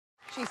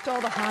She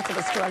stole the hearts of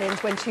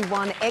Australians when she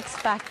won X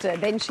Factor.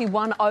 Then she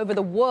won over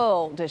the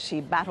world as she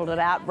battled it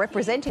out,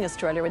 representing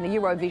Australia in the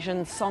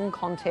Eurovision Song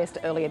Contest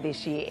earlier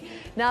this year.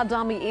 Now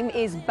Dami Im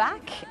is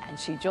back and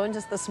she joins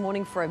us this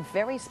morning for a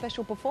very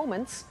special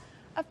performance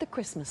of the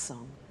Christmas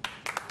song.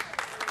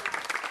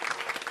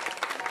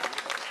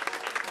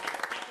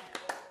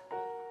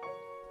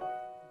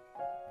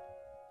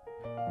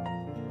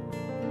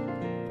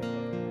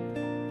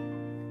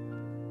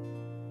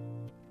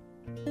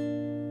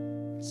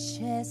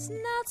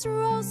 Chestnuts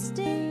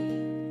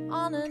roasting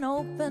on an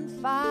open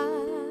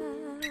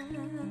fire,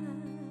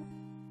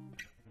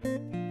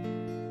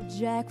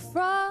 Jack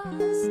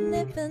Frost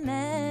nipping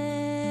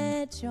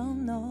at your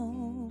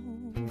nose,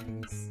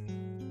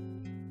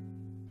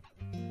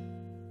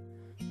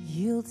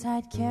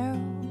 Yuletide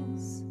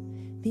carols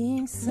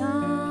being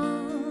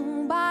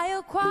sung by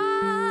a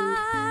choir,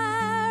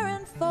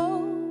 and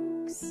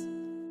folks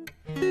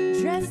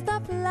dressed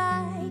up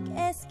like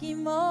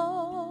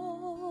Eskimos.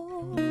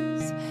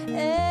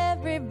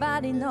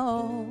 Everybody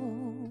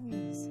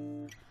knows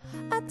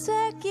a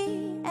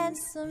turkey and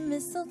some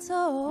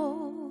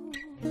mistletoe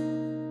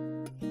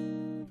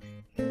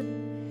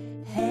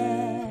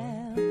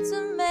help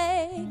to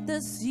make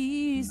the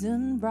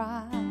season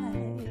bright.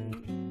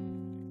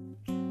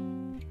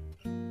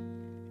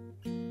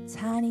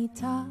 Tiny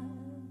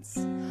tots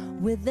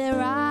with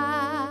their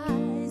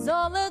eyes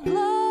all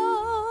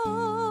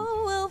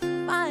aglow will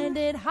find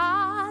it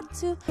hard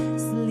to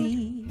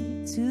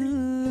sleep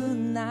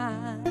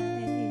tonight.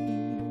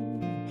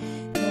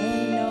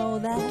 They know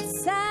that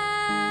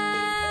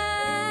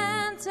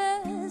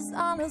Santa's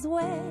on his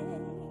way.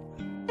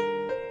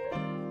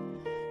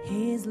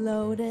 He's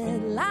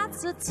loaded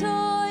lots of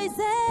toys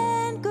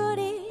and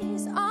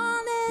goodies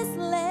on his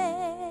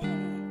sleigh,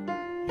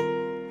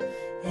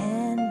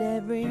 and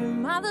every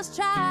mother's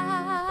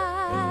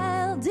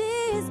child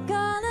is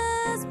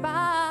gonna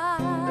spy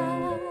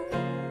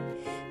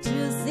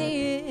to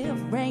see if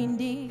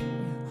reindeer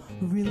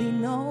really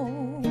know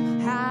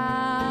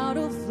how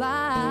to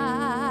fly.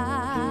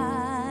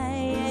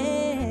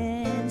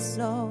 And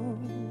so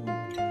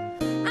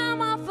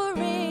I'm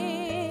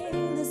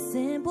offering the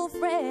simple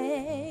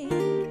phrase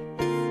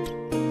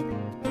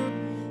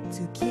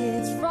to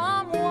kids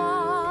from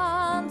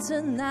 1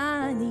 to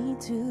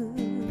 92.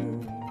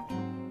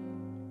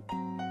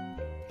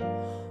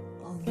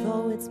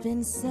 Although it's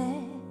been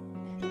said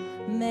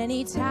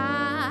many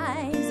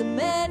times,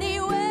 many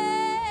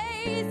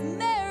ways,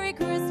 Merry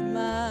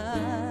Christmas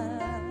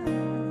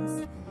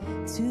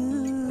to you.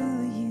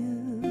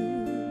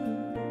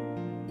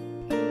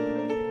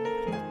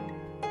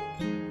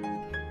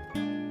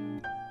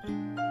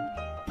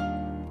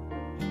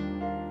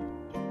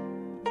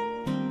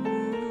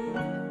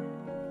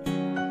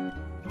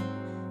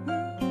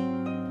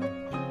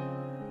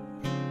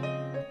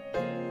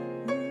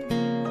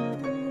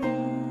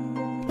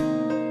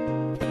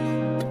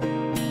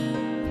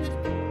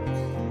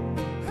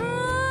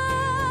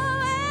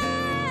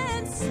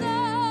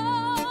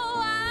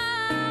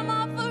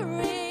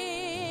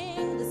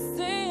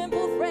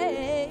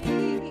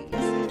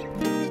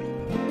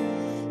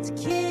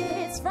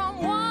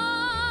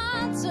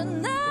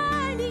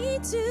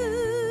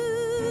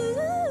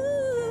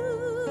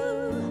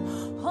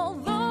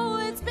 Although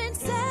it's been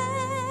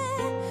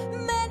said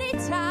many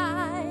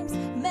times,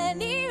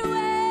 many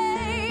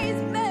ways,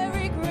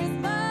 Merry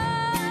Christmas.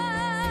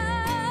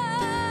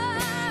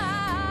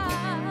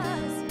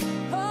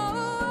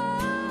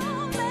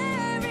 Oh,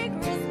 Merry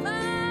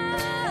Christmas.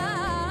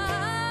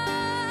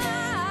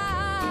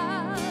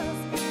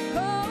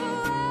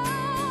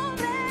 Oh,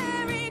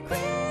 Merry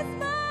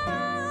Christmas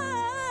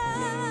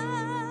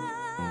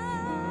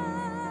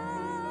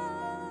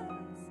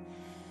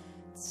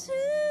to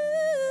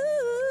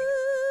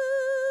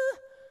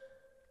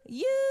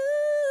you.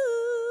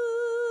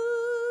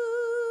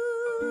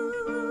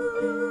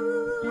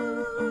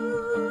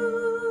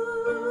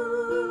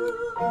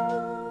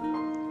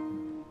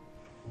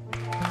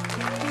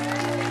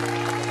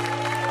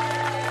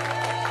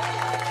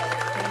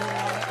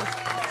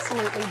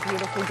 Absolutely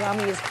beautiful.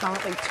 Dami is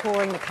currently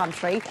touring the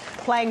country,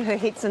 playing her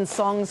hits and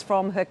songs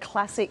from her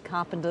classic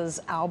Carpenters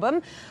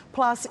album.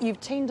 Plus, you've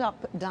teamed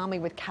up Dami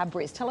with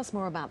Cadbury's. Tell us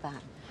more about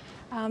that.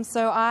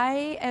 So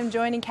I am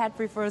joining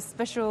Cadbury for a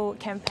special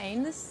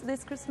campaign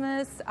this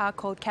Christmas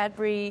called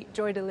Cadbury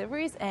Joy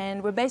Deliveries,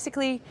 and we're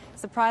basically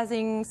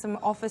surprising some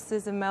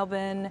offices in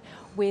Melbourne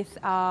with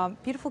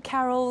beautiful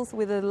carols,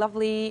 with a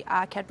lovely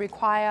Cadbury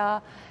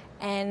choir,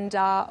 and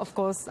of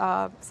course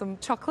some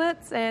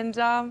chocolates, and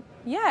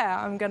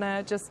yeah, I'm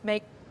gonna just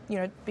be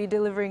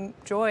delivering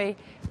joy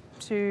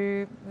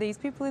to these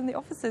people in the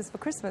offices for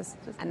Christmas.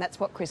 And that's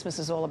what Christmas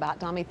is all about.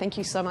 Dami, thank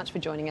you so much for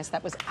joining us.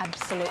 That was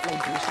absolutely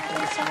beautiful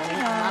this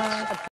morning.